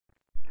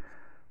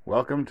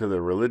Welcome to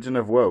the Religion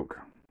of Woke.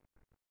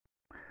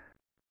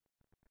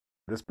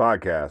 This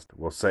podcast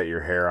will set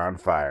your hair on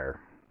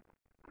fire.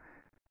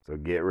 So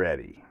get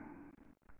ready.